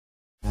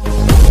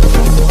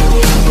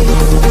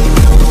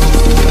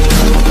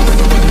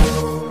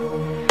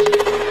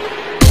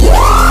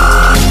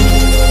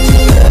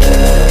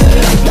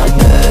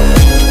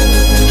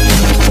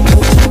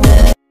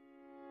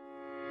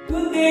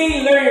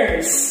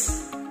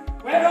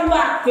Welcome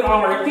back to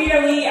our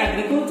TLE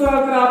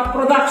Agricultural Crop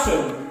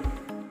Production.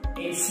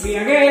 It's me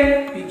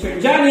again,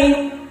 Teacher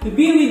Johnny, to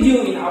be with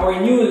you in our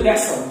new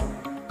lesson.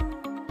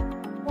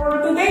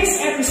 For today's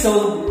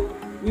episode,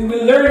 we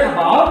will learn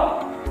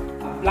about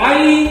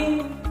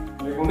applying,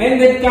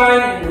 recommended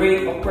kind and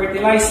rate of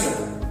fertilizer.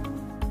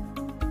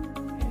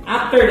 And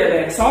after the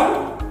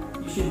lesson,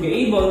 you should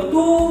be able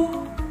to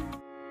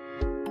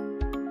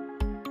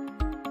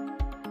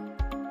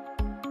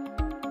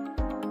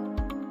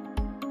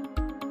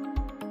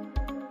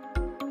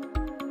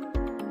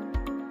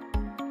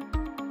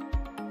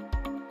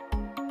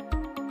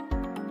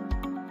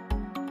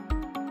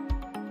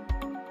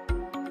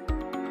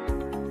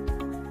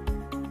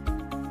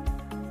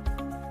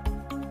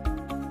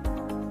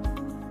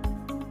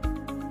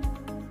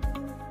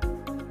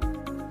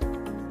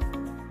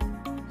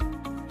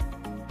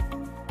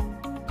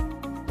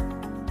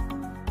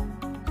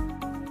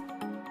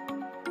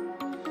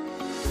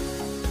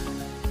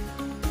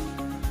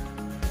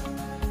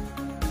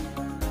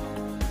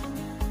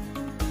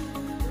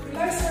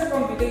fertilizer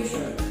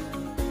computation.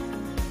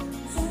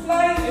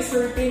 Supply a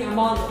certain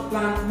amount of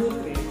plant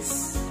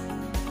nutrients.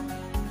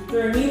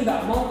 Determine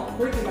the amount of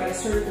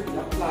fertilizer to be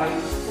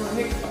applied per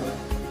hectare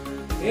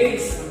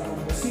based on the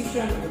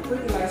composition of the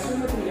fertilizer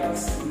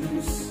materials to be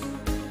used.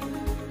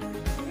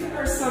 Here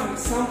are some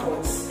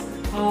examples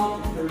of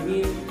how to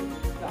determine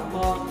the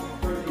amount of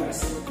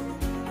fertilizer.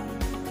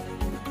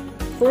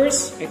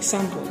 First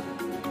example.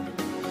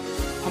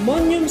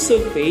 Ammonium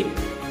sulfate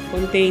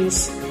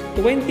contains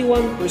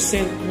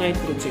 21%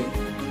 nitrogen.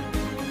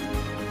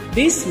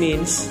 This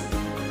means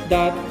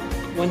that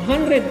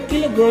 100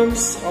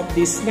 kilograms of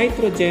this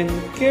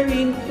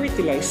nitrogen-carrying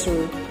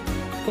fertilizer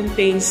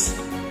contains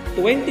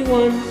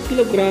 21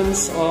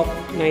 kilograms of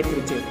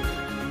nitrogen.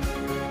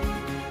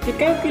 To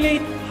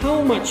calculate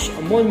how much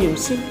ammonium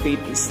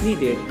sulfate is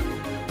needed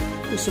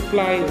to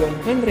supply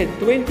 120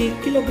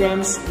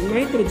 kilograms of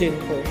nitrogen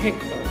per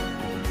hectare,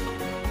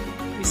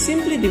 we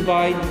simply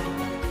divide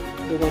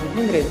the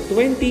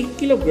 120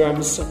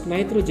 kilograms of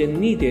nitrogen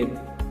needed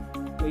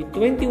by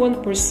 21%,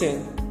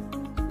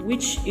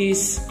 which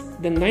is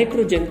the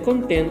nitrogen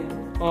content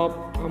of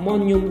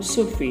ammonium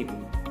sulfate,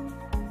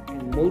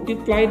 and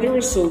multiply the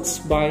results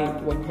by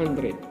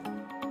 100.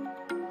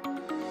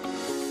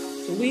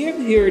 So we have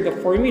here the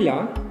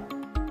formula.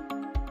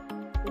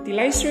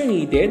 Fertilizer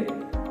needed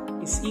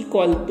is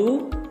equal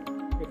to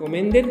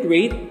recommended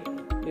rate,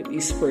 that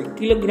is per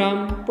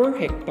kilogram per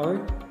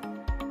hectare,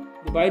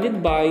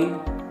 divided by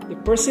the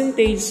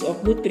percentage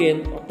of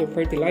nutrient of the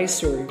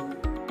fertilizer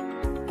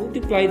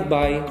multiplied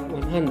by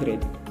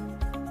 100.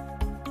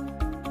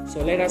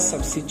 So let us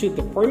substitute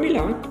the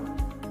formula.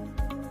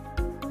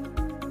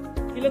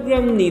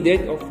 Kilogram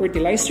needed of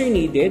fertilizer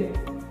needed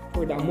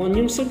for the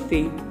ammonium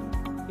sulfate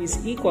is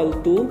equal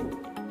to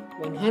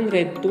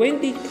 120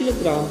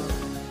 kilogram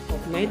of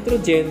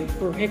nitrogen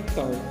per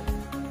hectare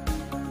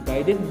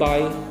divided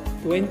by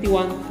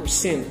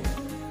 21%.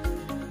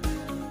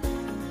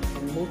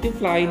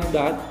 Multiply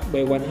that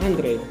by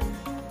 100.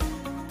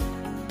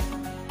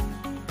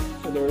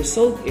 So the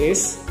result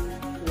is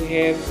we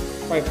have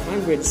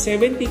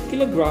 570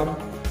 kg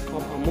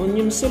of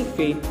ammonium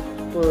sulfate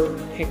per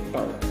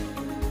hectare.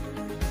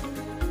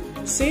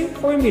 The same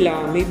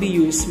formula may be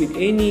used with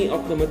any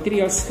of the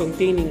materials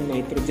containing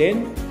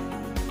nitrogen,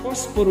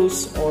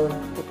 phosphorus, or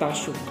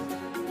potassium.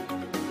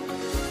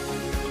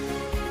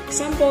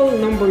 Example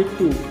number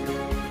 2.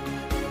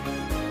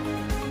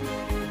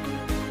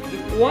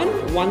 One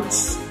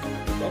wants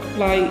to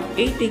apply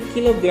 80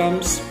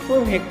 kilograms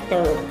per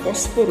hectare of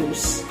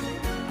phosphorus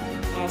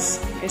as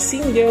a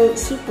single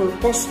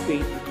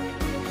superphosphate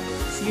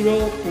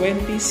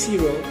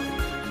 0-20-0.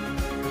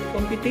 The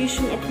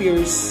computation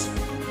appears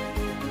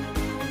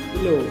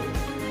below.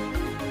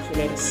 So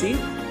let's see.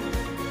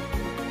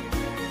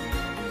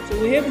 So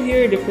we have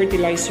here the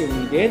fertilizer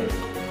needed.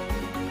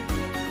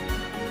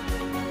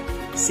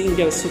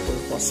 Single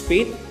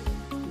superphosphate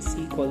is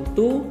equal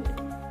to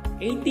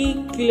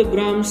 80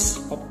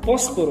 kilograms of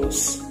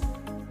phosphorus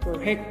per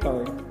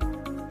hectare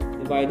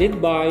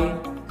divided by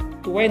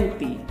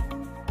 20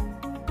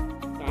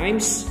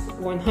 times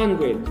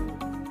 100.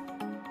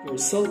 The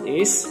result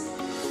is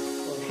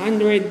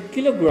 400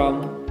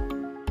 kilogram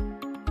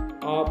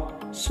of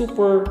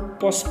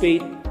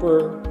superphosphate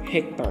per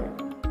hectare.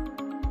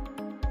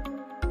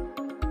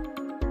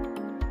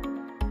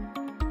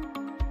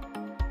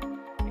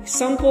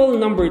 Example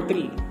number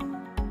 3.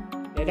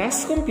 Let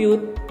us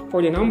compute for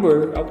the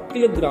number of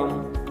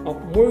kilogram of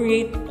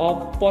muriate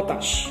of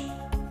potash,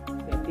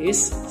 that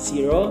is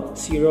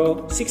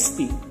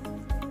 0,060,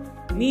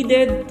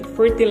 needed to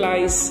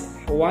fertilize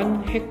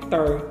 1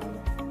 hectare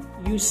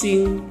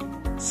using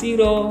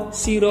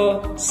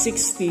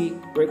 0,060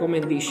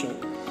 recommendation.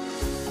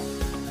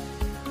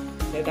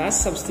 Let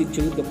us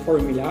substitute the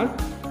formula.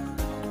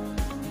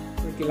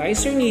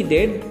 Fertilizer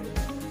needed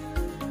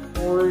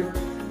for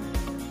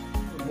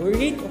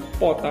muriate of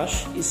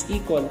potash is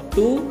equal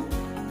to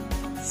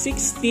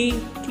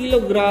 60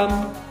 kilogram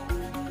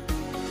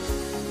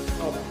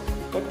of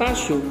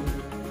potassium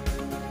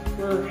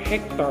per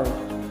hectare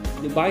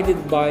divided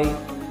by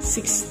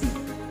 60.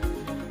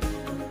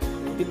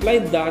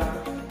 Multiply that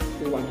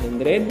to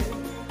 100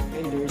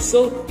 and the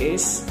result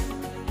is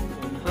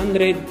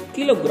 100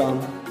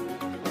 kilogram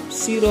of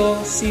 0060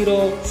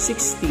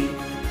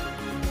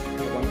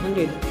 or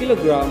 100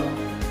 kilogram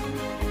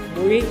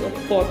rate of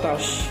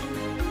potash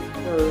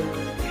per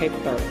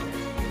hectare.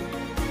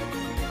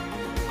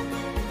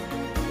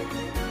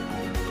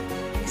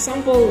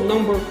 Example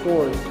number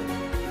 4.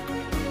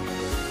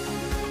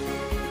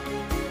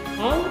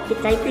 How to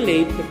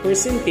calculate the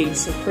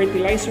percentage of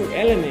fertilizer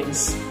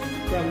elements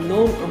from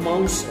known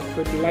amounts of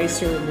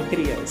fertilizer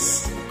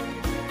materials.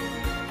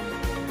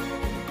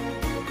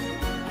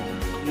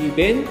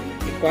 Given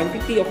a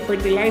quantity of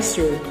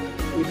fertilizer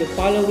with the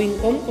following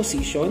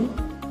composition,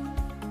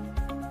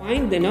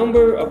 find the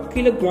number of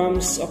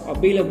kilograms of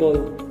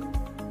available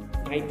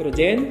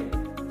nitrogen,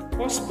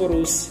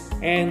 phosphorus,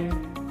 and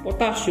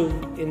potassium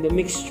in the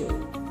mixture.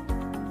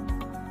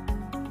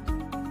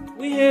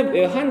 We have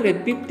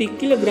 150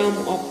 kg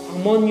of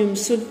ammonium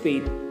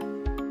sulfate,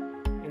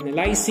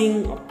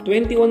 analyzing of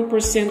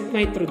 21%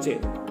 nitrogen.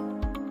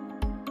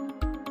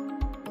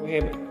 We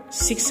have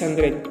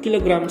 600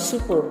 kg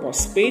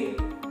superphosphate,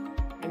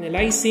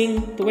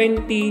 analyzing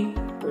 20%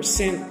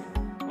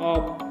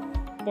 of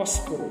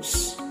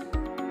phosphorus.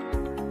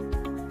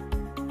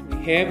 We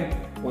have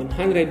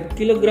 100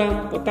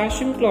 kg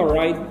potassium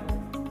chloride,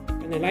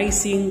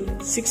 analyzing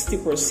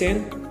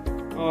 60%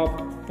 of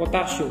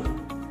potassium,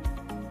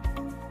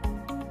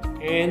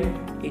 and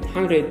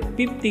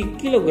 850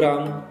 kg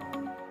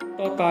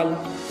total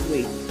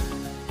weight.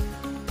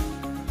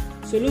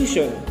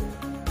 Solution.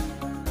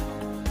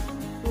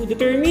 To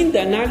determine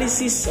the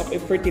analysis of a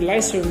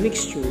fertilizer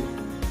mixture,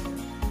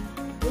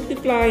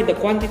 multiply the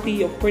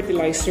quantity of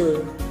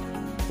fertilizer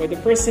by the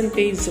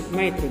percentage of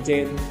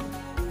nitrogen,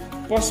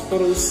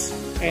 phosphorus,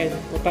 and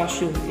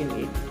potassium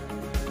in it,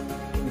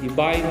 and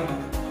divide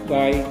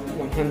by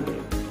 100.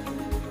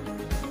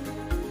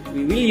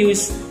 We will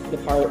use the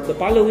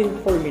following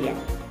formula.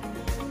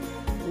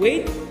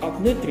 Weight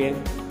of nutrient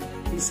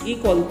is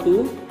equal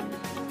to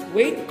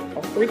weight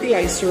of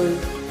fertilizer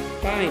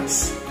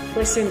times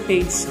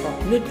percentage of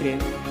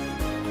nutrient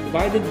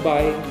divided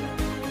by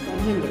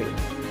 100.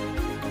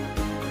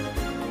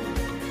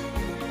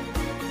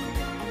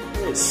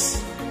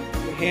 First,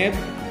 we have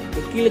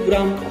the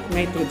kilogram of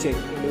nitrogen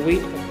and the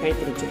weight of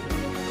nitrogen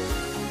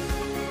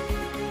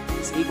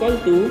is equal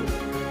to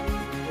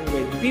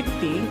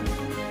 150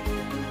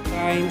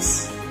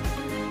 times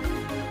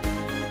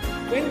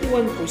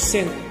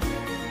 21%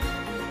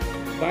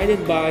 divided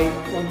by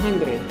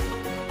 100.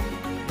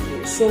 The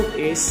result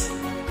is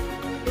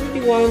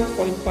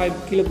 31.5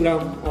 kg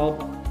of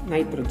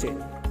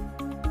nitrogen.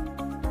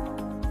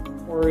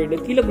 For the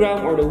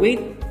kilogram or the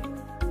weight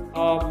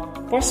of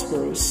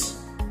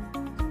phosphorus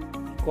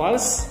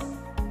equals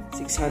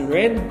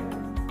 600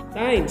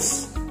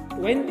 times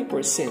 20%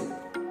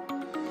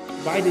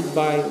 divided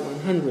by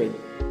 100.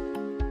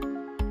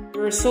 The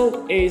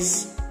result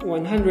is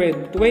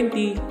 120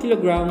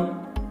 kg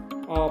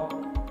of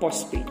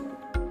phosphate.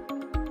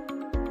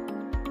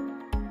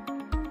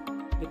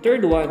 The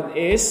third one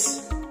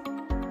is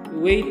the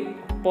weight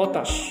of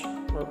potash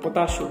or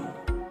potassium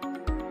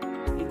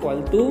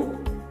equal to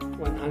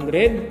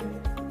 100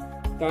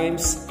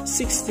 times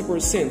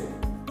 60%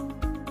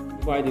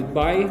 divided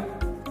by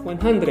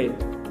 100,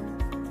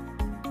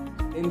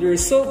 and the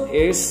result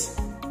is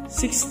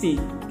 60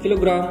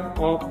 kg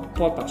of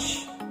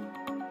potash.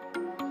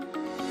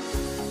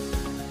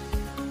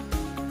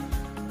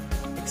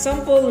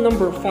 Example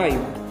number 5.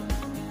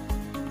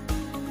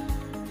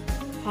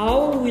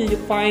 How will you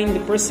find the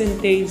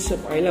percentage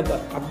of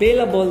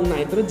available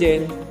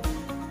nitrogen,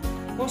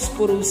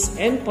 phosphorus,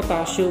 and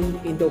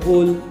potassium in the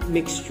whole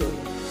mixture?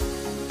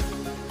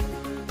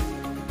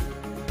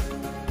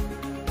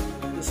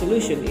 The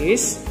solution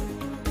is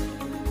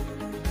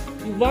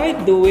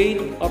divide the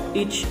weight of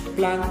each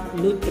plant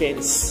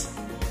nutrients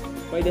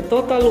by the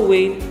total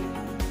weight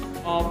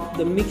of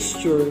the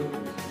mixture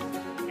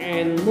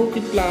and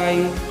multiply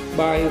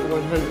by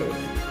 100.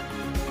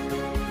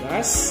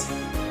 Thus,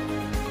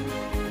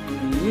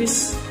 we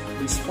use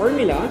this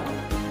formula.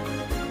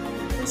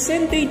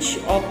 Percentage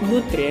of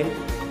nutrient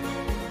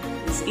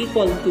is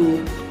equal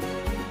to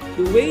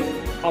the weight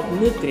of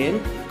nutrient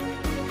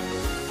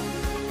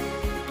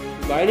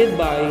divided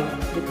by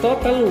the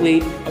total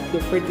weight of the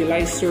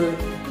fertilizer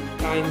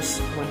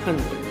times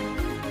 100.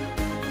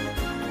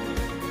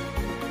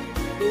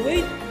 The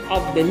weight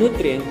of the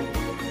nutrient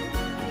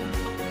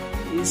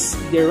is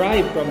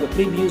derived from the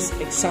previous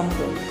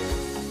example.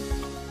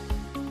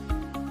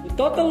 The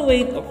total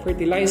weight of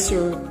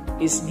fertilizer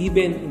is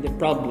given in the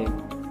problem.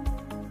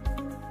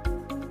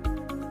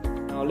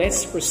 Now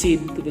let's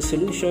proceed to the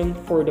solution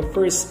for the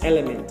first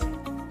element.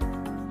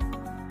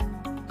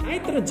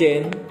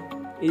 Nitrogen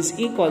is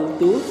equal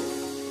to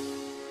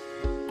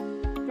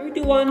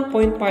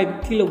 31.5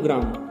 kg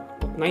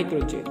of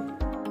nitrogen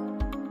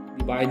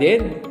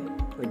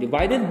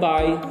divided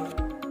by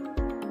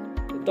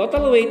the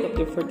total weight of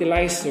the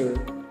fertilizer,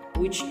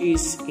 which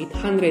is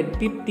 850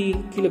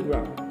 kg,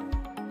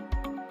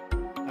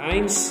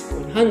 times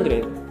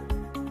 100,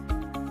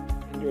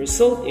 and the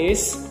result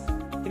is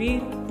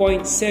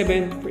 3.7%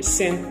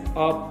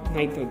 of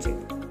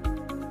nitrogen.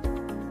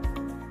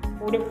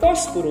 For the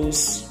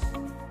phosphorus,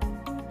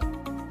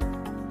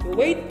 the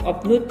weight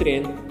of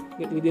nutrient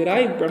that we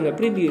derived from the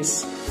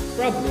previous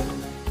problem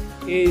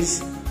is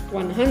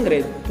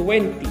 120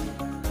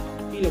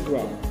 kg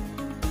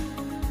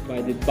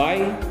divided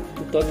by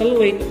the total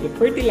weight of the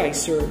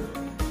fertilizer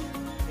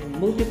and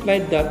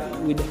multiplied that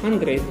with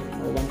 100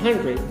 or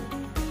 100,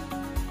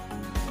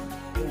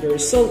 and the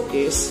result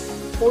is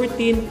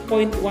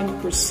 14.1%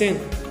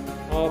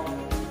 of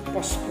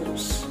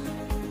phosphorus.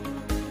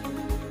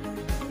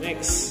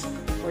 Next,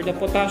 for the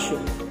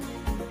potassium,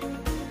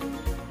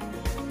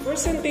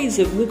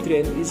 percentage of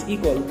nutrient is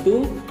equal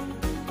to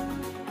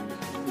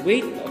the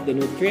weight of the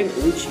nutrient,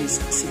 which is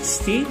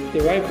 60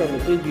 derived from the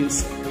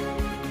previous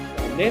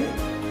problem,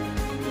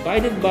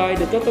 divided by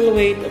the total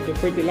weight of the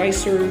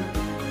fertilizer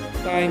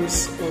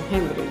times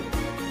 100.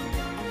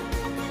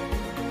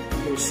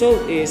 The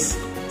result is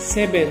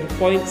 7.0%.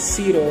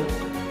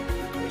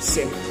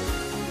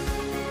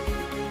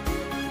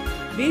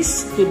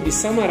 This could be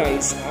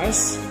summarized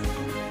as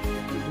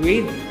the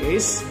grade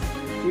is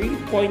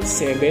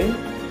 3.7,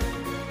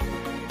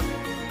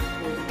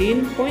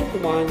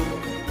 14.1,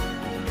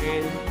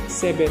 and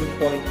 7.0.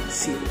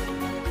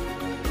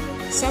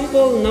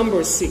 Sample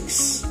number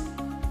 6.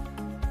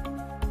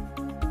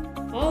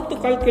 How to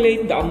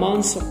calculate the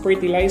amounts of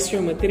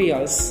fertilizer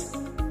materials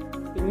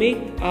to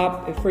make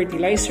up a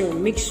fertilizer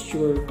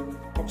mixture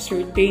of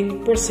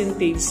certain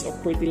percentage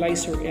of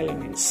fertilizer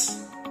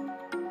elements.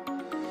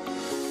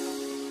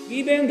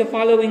 Given the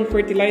following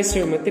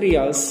fertilizer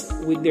materials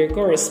with their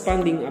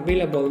corresponding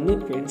available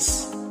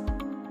nutrients,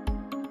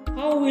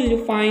 how will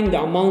you find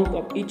the amount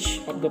of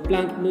each of the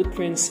plant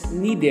nutrients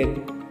needed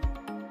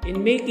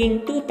in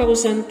making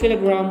 2,000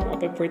 kg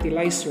of a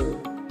fertilizer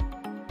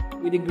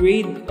with a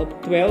grade of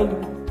 12,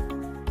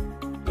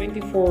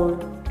 24,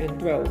 and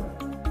 12?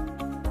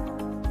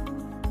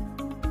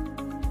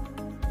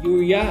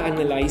 Urea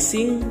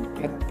analyzing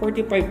at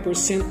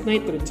 45%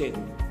 nitrogen.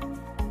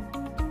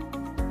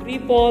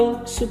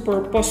 Triple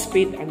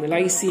superphosphate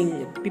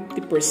analyzing at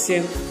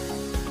 50%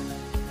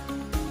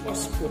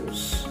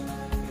 phosphorus.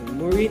 And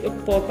muriate of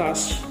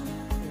potash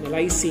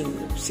analyzing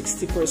at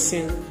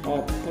 60%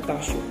 of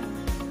potassium.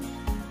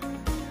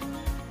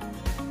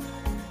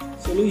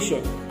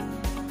 Solution.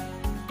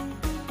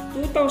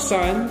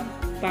 2,000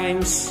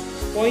 times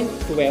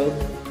 0.12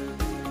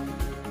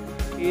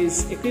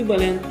 is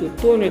equivalent to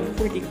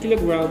 240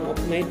 kg of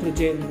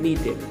nitrogen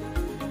needed.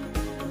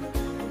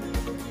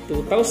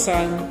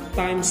 2,000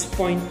 times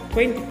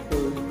 0.24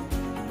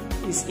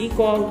 is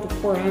equal to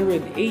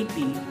 480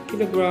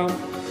 kg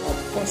of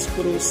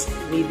phosphorus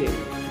needed.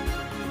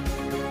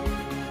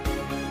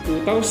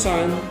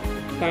 2,000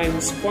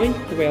 times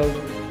 0.12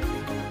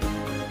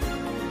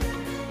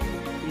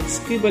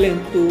 is equivalent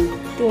to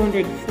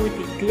 240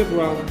 kg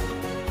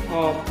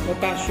of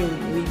potassium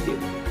needed.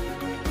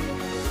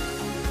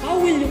 How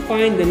will you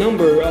find the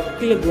number of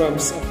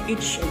kilograms of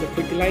each of the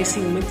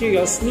fertilizing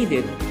materials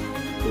needed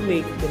to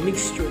make the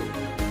mixture?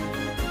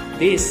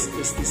 This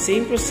is the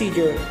same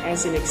procedure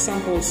as in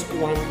examples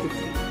 1 to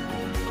 3.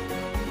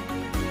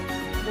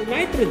 For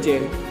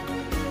nitrogen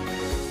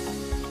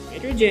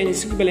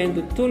is equivalent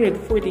to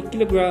 240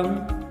 kg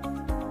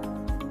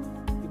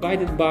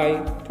divided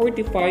by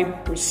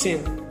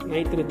 45%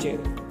 nitrogen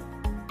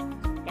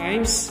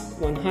times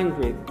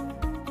 100,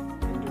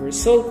 and the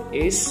result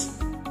is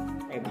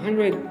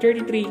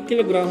 533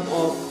 kg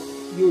of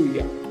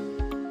urea.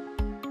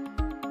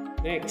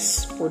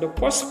 Next, for the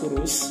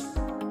phosphorus,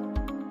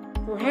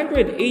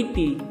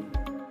 480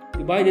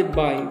 divided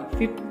by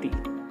 50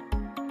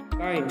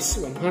 times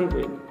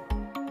 100,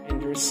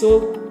 and the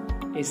result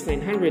is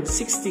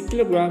 960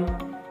 kg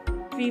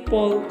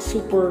triple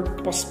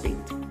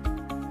superphosphate.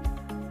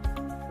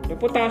 For the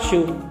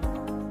potassium,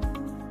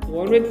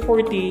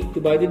 240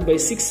 divided by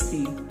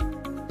 60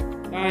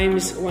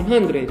 times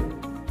 100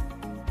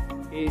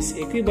 is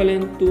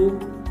equivalent to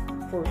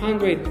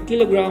 400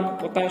 kg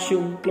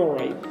potassium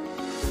chloride.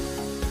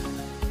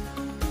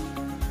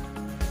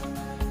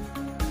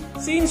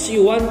 Since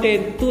you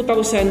wanted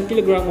 2,000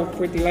 kg of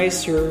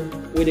fertilizer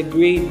with a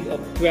grade of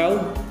 12,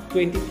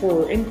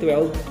 24, and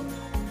 12,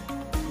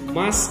 you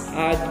must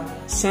add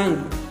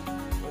sand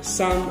or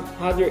some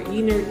other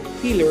inner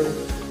filler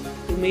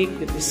to make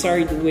the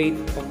desired weight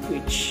of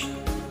which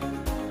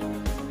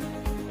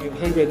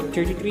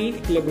 533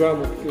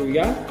 kg of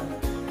urea,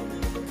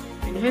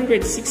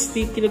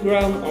 160 kg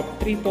of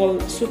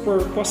triple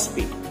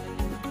superphosphate,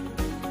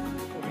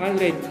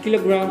 400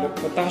 kg of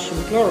potassium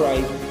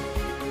chloride,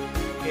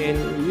 and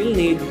we will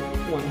need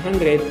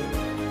 107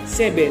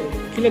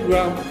 kg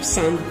of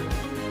sand,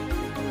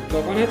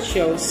 coconut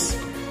shells,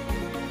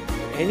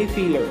 or any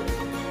filler.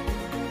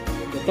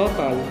 The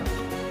total will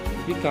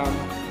become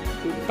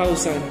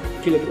 2,000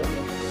 kg.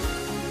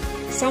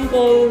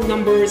 Sample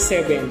number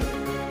 7.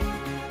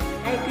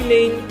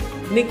 Calculate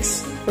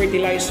mixed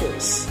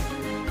fertilizers.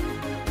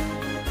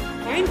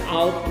 find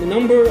out the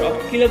number of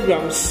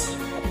kilograms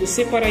of the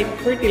separate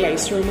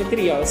fertilizer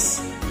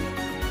materials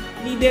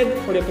needed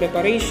for the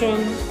preparation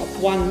of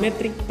 1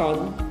 metric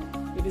ton,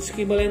 which is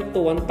equivalent to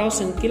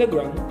 1,000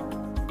 kilograms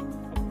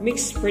of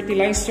mixed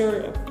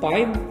fertilizer of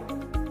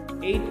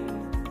 5, 8,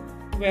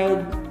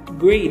 12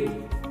 grade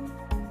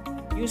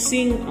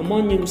using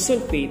ammonium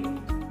sulfate,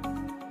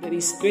 that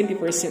is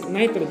 20%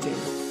 nitrogen,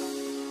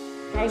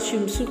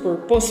 calcium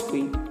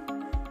superphosphate,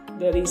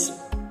 that is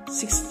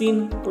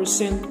 16%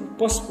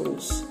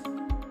 phosphorus,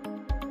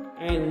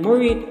 and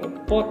muriate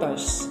of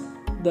potash,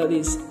 that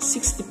is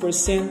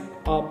 60%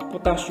 of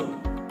potassium.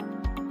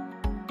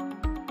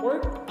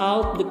 Work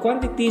out the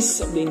quantities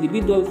of the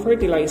individual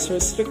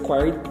fertilizers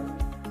required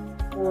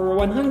for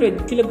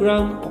 100 kg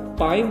of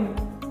 5,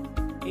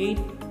 8,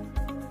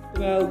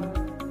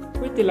 12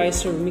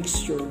 fertilizer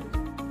mixture.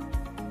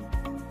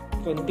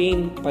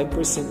 Contain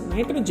 5%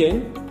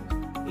 nitrogen,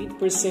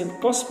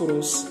 8%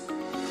 phosphorus,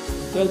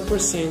 and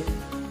 12%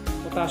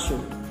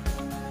 potassium.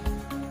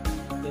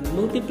 Then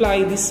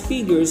multiply these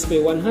figures by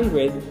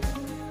 100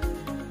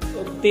 to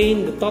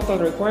obtain the total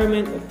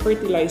requirement of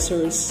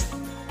fertilizers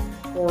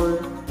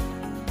for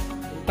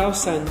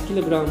 1,000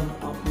 kg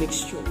of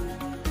mixture.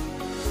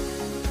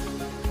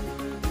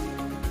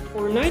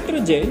 For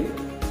nitrogen,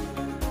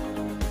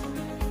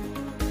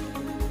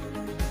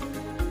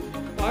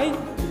 5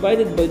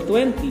 divided by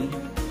 20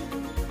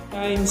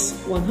 times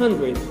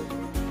 100,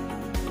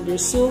 and the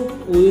result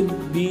would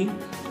be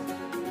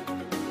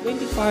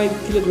 25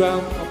 kg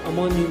of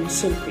ammonium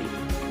sulfate.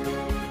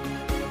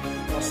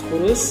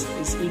 Phosphorus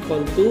is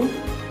equal to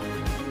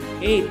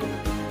 8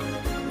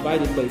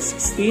 divided by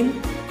 16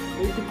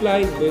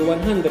 multiplied by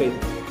 100,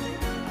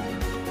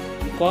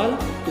 equal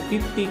to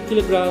 50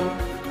 kg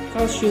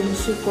calcium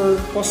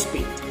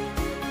superphosphate.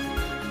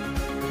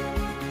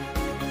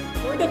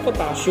 For the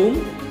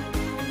potassium,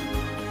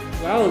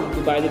 12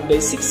 divided by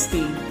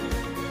 60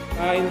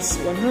 times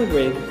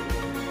 100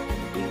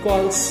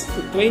 equals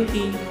to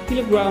 20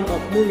 kg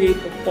of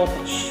muriate of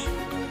potash.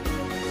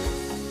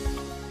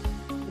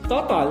 The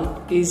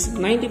total is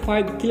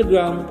 95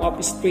 kg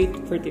of straight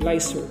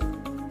fertilizer.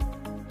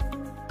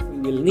 We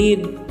will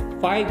need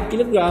 5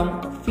 kg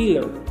of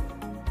filler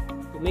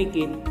to make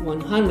it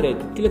 100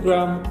 kg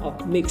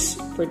of mixed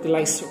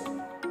fertilizer.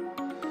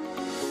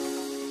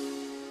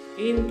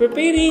 In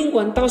preparing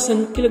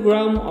 1,000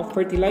 kg of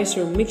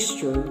fertilizer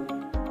mixture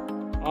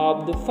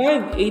of the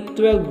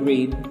 5-8-12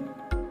 grade,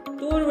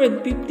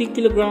 250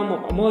 kg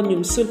of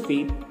ammonium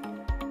sulfate,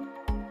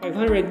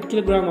 500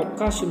 kg of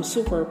calcium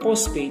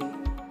superphosphate,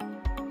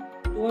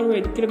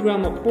 200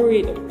 kg of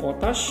muriate of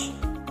potash,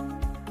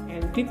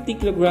 and 50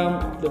 kg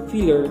of the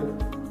filler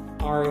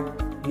are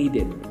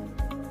needed.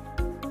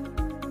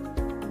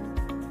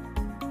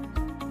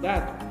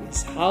 That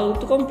is how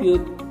to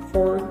compute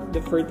for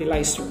the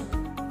fertilizer.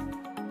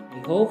 I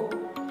hope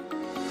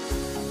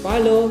you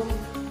follow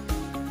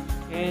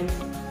and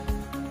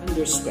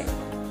understand.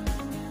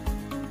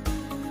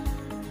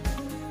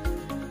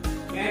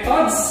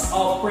 Methods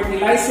of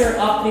fertilizer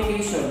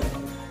application.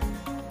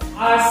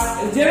 As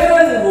a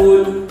general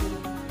rule,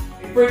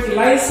 a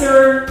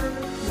fertilizer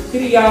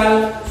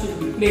material should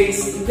be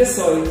placed in the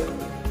soil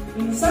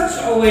in such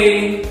a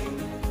way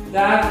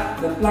that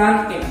the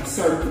plant can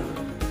absorb it.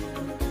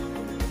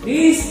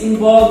 This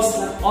involves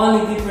not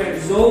only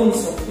different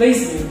zones of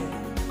placement,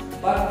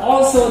 but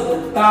also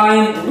the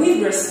time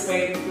with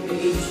respect to the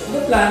age of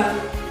the plant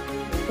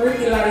the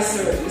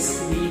fertilizer is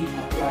to be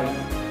applied.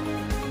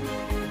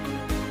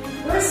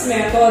 First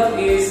method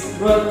is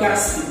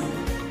broadcasting.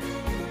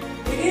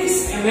 It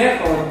is a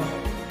method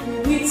in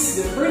which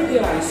the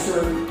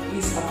fertilizer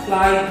is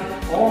applied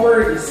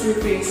over the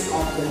surface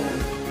of the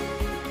land.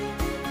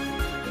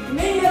 It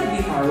may not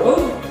be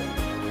harrowed,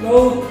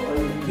 plowed, or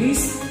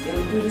greased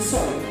into the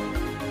soil.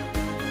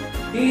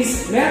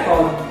 This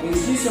method is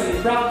usually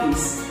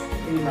practiced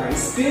in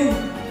rice fields,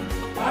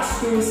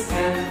 pastures,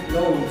 and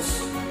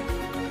lawns.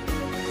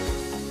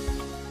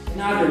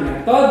 Another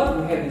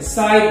method, we have the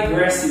side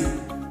dressing.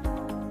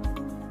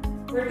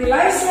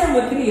 Fertilizer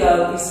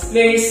material is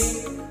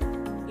placed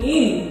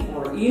in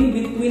or in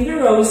between the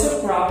rows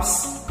of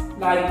crops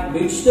like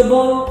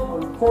vegetable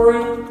or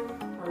corn,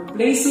 or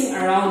placing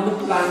around the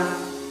plant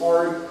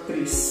or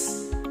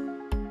trees.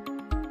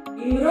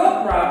 In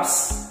row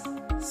crops,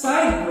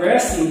 side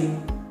dressing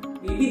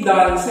may be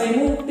done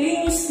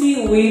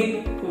simultaneously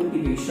with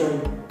cultivation.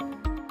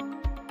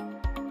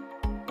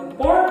 The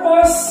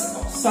purpose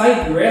of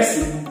side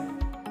dressing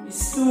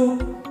is to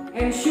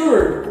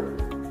ensure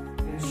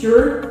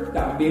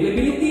the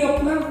availability of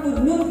plant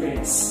food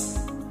nutrients,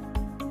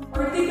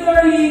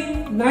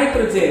 particularly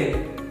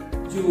nitrogen,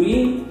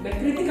 during the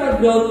critical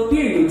growth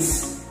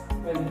periods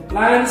when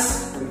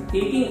plants are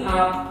taking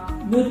up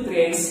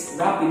nutrients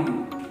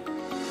rapidly.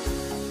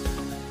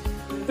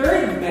 The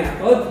third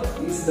method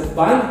is the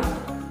band,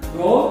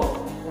 row,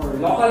 or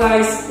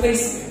localized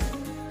placement.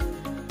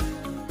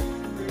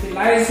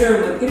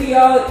 Fertilizer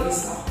material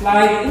is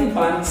applied in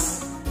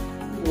bands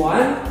to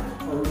one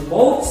or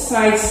both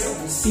sides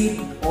of the seed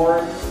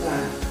or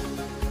plant.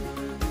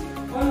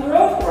 On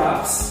row crop,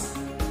 crops.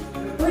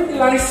 The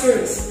fertilizer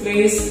is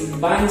placed in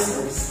bands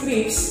or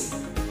strips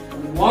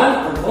on one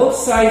or both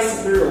sides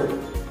of the row,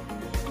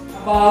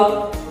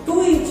 about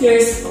 2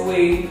 inches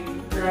away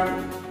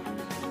from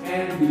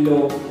and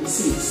below the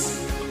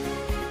seeds.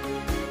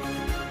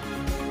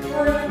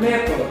 Fourth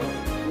method,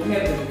 we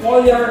have the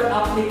foliar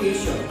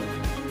application.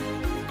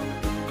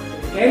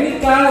 The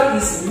chemical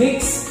is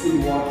mixed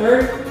with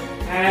water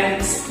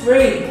and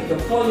sprayed the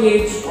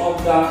foliage of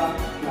the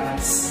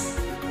plants.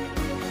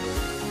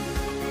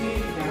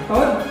 Fifth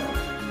method,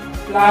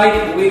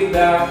 applied with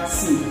the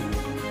seed.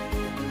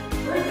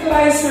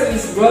 Fertilizer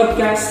is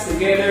broadcast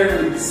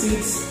together with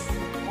seeds,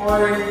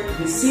 or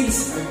the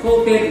seeds are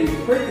coated with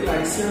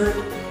fertilizer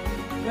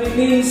by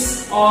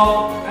means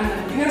of an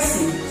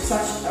adhesive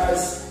such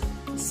as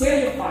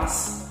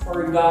cellulose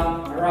or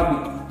gum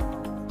arabic.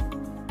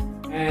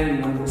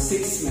 And number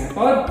 6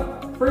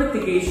 method,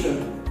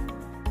 fertigation.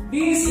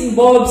 This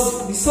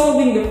involves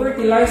dissolving the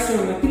fertilizer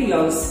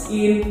materials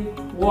in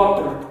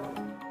water,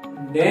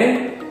 and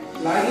then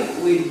apply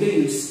it with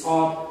the use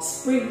of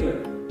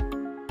sprinkler.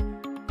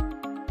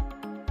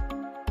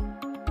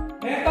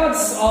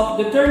 Methods of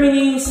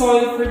determining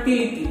soil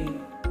fertility.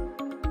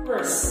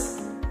 First,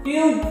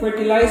 field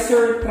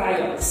fertilizer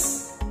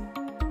trials.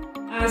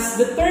 As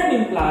the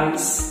term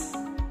implies,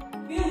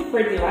 field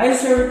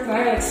fertilizer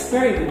trial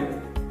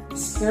experiment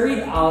is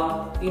carried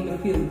out in the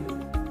field.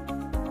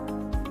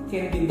 It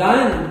can be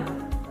done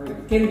or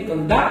it can be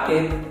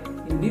conducted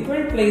in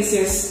different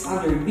places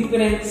under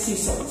different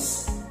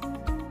seasons.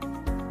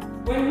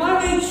 When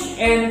managed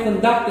and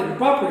conducted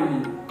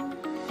properly,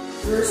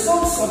 the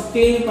results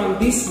obtained from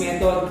this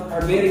method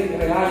are very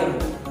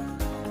reliable.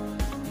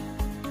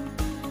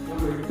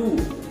 Number 2,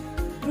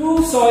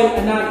 through soil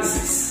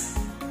analysis.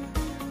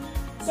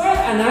 Soil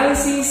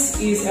analysis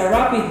is a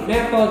rapid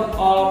method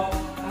of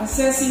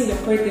assessing the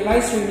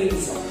fertilizer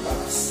needs of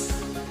crops.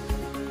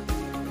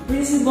 The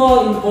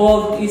principle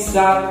involved is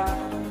that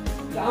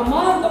the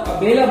amount of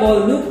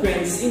available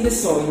nutrients in the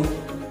soil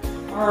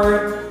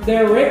are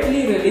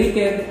directly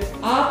related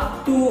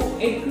up to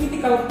a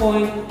critical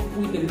point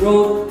with the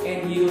growth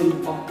and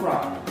yield of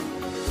crop.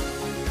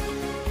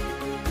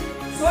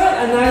 Soil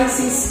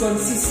analysis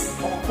consists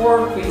of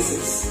 4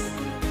 phases,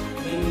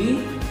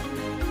 namely,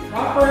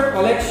 proper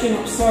collection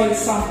of soil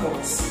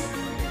samples.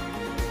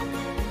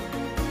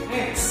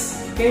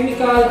 Next,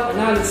 chemical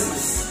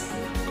analysis.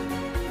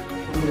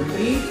 Number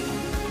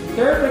 3,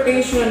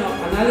 interpretation of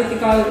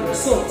analytical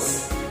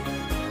results.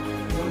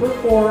 Number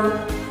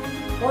 4,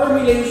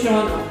 formulation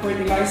of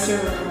fertilizer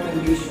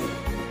recommendation.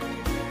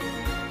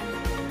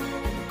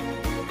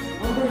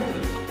 Number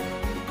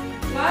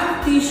 3,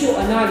 plant tissue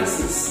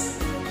analysis.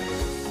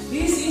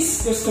 This is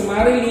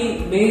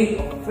customarily made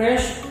of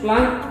fresh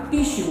plant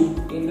tissue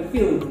in the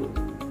field.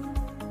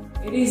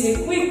 It is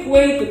a quick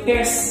way to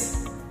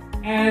test,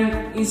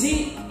 and it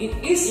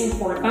is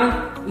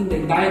important in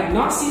the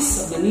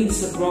diagnosis of the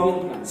needs of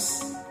growing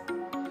plants.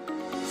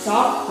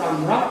 Sap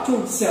from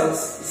ruptured cells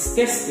is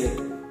tested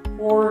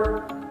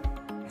for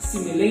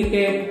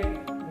assimilated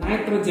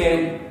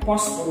nitrogen,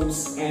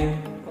 phosphorus, and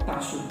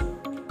potassium.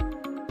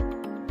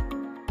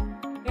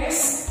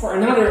 Tests for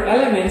another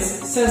elements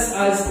such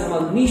as the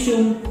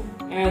magnesium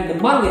and the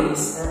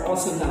manganese are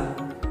also done.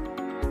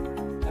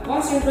 The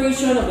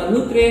concentration of the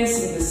nutrients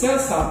in the cell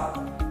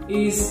sap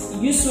is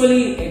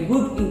usually a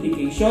good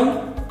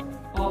indication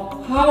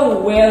of how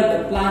well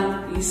the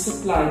plant is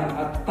supplied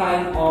at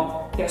time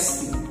of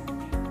testing.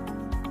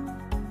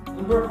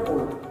 Number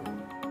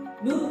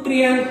 4,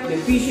 nutrient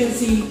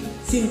deficiency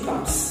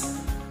symptoms.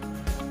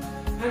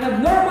 An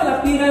abnormal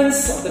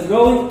appearance of the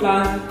growing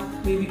plant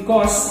may be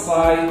caused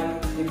by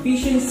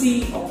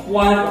deficiency of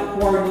one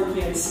of 4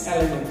 nutrients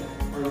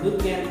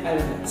nutrient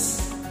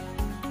elements.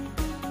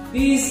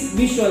 This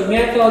visual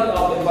method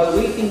of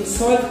evaluating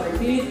soil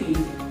fertility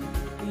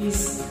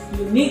is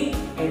unique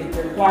and it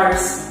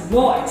requires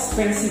no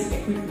expensive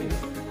equipment.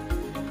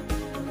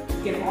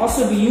 It can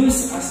also be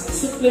used as a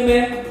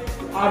supplement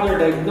to other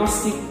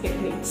diagnostic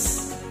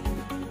techniques.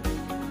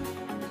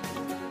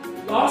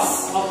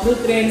 Loss of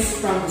nutrients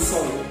from the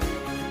soil.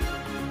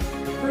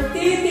 The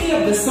fertility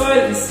of the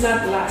soil is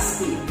not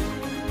lasting.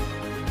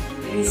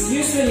 It is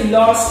usually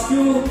lost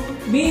through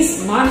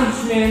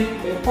mismanagement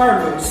by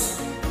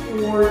farmers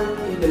who work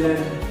in the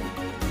land.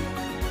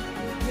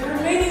 There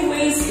are many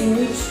ways in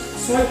which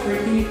soil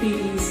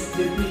fertility is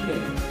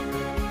depleted.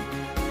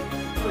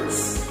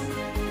 First,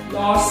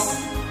 loss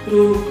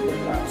through the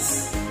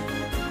crops.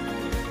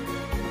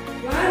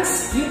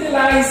 Plants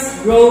utilize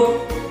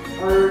growth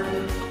or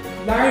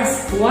large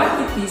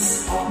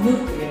quantities of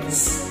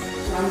nutrients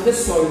from the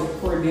soil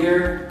for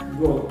their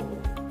growth.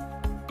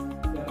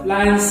 The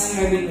plants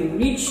having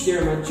reached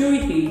their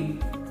maturity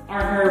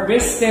are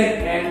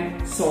harvested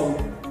and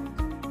sold.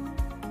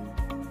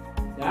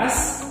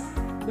 Thus,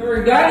 the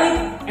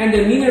organic and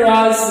the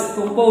minerals that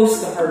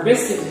compose the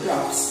harvested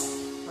crops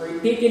are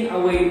taken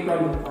away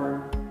from the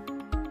farm.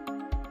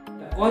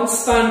 The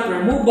constant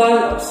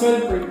removal of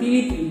soil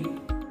fertility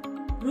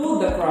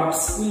through the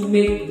crops will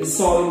make the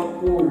soil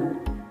poor.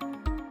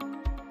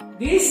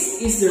 This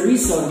is the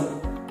reason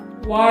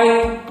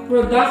why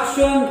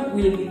production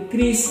will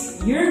decrease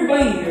year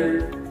by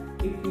year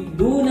if we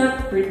do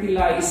not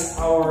fertilize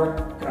our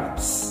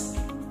crops.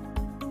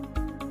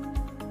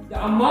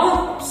 The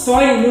amount of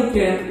soil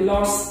nutrient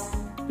lost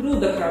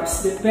through the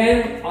crops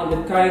depend on the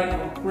kind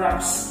of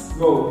crops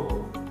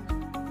grown.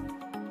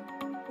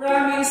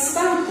 From a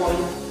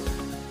standpoint,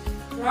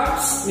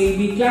 crops may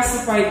be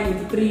classified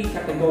into three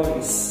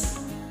categories.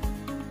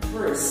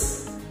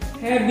 First,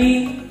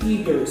 heavy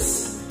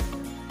feeders.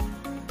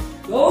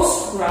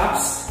 Those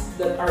crops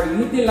that are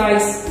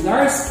utilized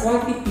large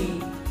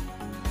quantity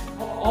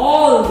of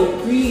all the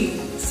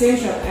three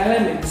essential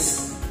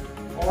elements,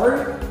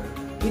 or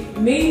it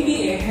may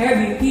be a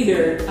heavy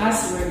feeder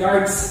as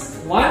regards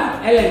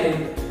one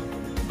element,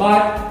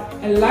 but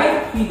a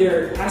light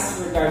feeder as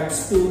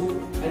regards to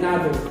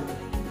another.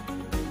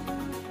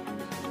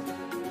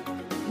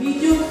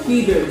 Medium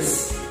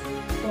feeders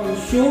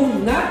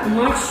consume not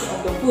much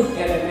of the food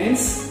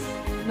elements,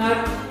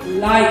 not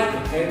like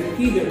heavy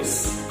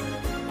feeders.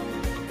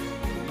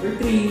 Number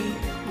 3,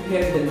 we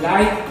have the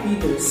light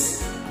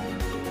feeders.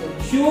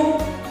 Consume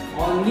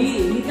only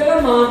a little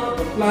amount of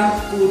the plant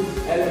food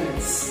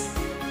elements.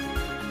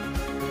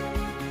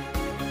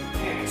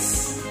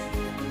 Next,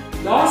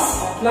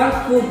 loss of plant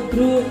food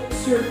through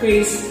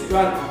surface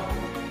runoff.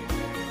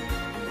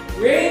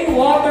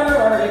 Rainwater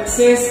or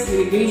excess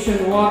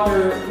irrigation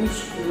water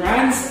which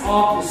runs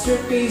off the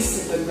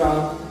surface of the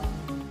ground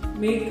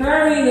may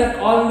carry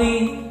not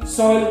only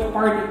soil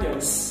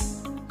particles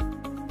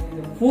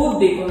and the food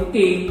they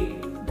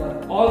contain,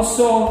 but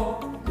also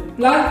the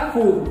plant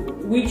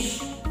food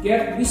which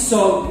get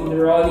dissolved in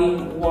the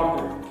running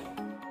water.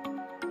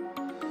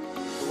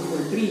 Number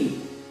 3,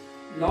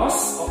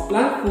 loss of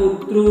plant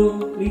food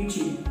through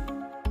leaching.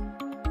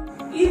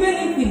 Even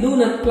if we do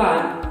not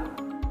plant,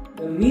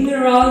 the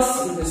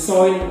minerals in the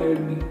soil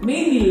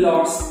may be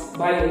lost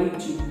by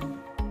leaching.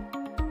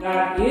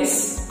 That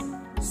is,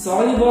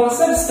 soluble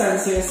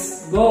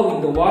substances go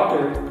in the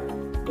water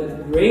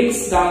that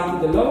drains down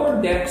to the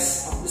lower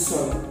depths of the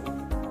soil,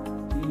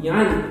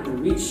 beyond the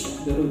reach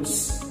of the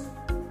roots.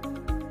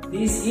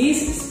 This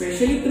is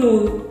especially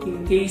true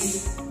in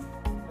cases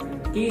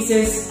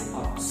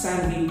of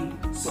sandy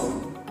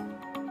soil.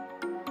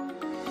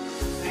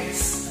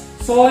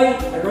 Next, soil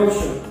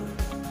erosion.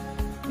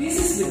 This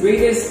is the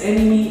greatest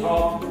enemy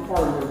of the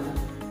farmer.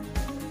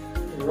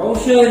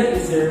 Erosion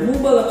is the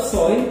removal of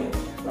soil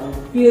from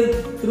the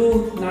field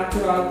through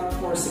natural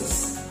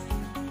forces.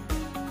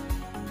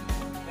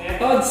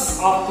 Methods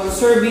of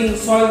conserving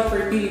soil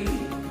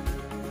fertility.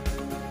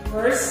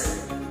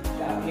 First,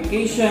 the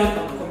application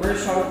of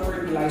commercial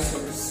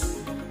fertilizers.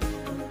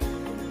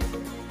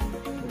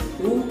 Number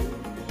 2,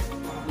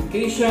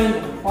 application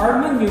of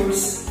farm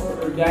manures or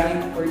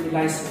organic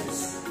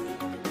fertilizers.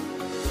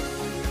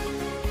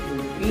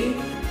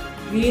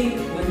 Green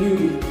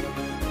manuring.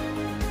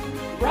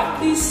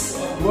 Practice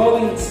of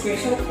growing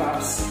special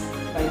crops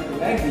like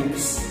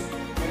legumes,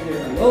 either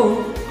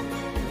alone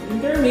or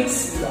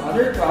intermixed with the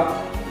other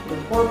crop for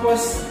the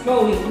purpose of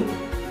plowing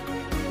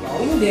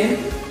them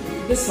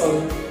into the soil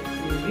in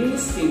the green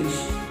stage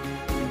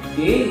when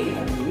they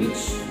have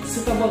reached a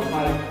suitable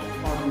height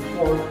or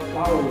before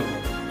flowering.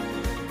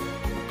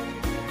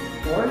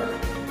 4.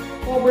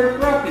 Cover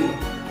cropping.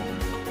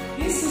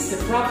 This is the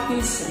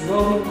practice of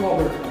growing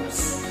cover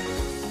crops,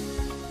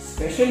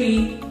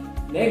 especially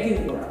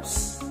legume crops,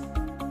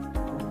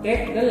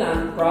 protect the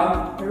land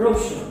from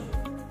erosion,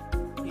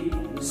 heat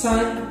of the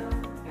sun,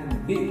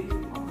 and beat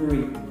of the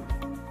rain.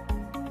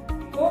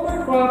 A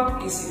cover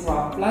crop is a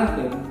crop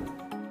planted,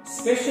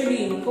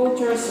 especially in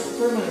cultures of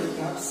permanent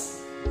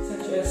crops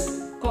such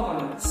as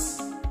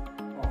coconuts,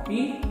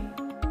 coffee,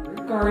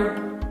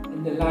 corn,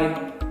 and the like,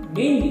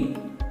 mainly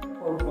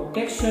for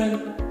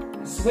protection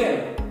as well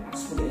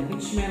as for the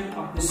enrichment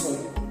of the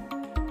soil.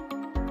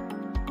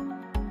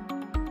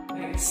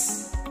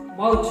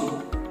 Mulching.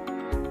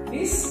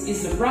 This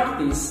is the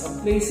practice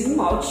of placing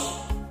mulch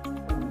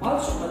or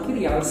mulch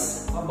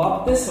materials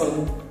above the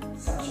soil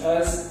such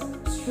as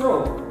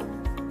straw,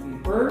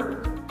 paper,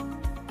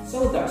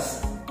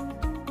 sawdust,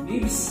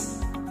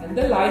 leaves, and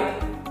the like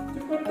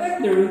to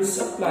protect the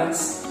roots of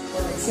plants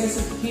from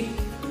excessive heat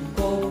and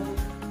cold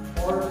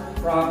or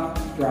from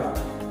drought.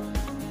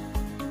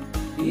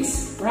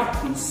 This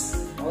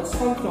practice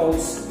also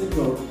controls the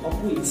growth of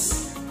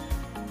weeds.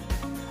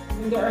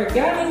 When the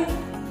organic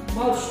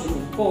mulch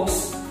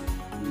decomposes,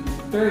 we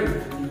turn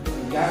into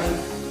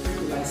organic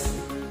fertilizer.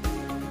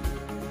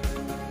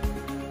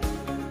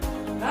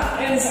 That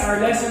ends our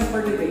lesson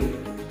for today.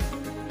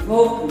 We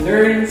hope you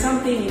learned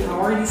something in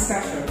our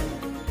discussion.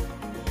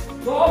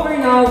 Go over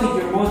now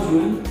with your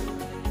module,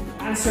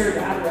 answer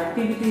the other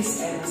activities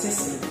and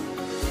assessment.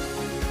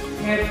 If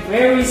you have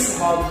queries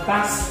about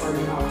tasks or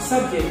in our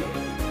subject,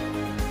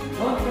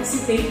 don't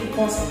hesitate to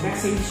post a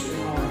message in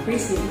our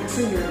Facebook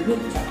Messenger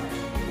group chat.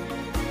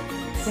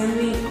 Send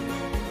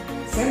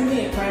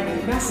me a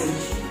private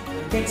message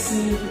or text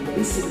me to the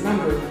listed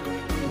number in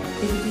the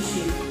activity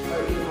sheet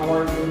or in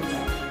our group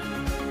chat.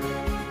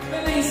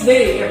 Have a nice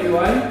day,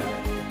 everyone!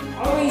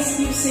 always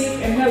keep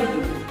safe and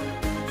healthy,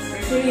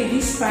 especially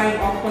this time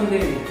of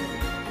pandemic.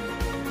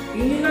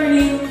 Continue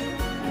learning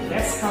and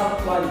let's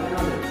help one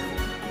another.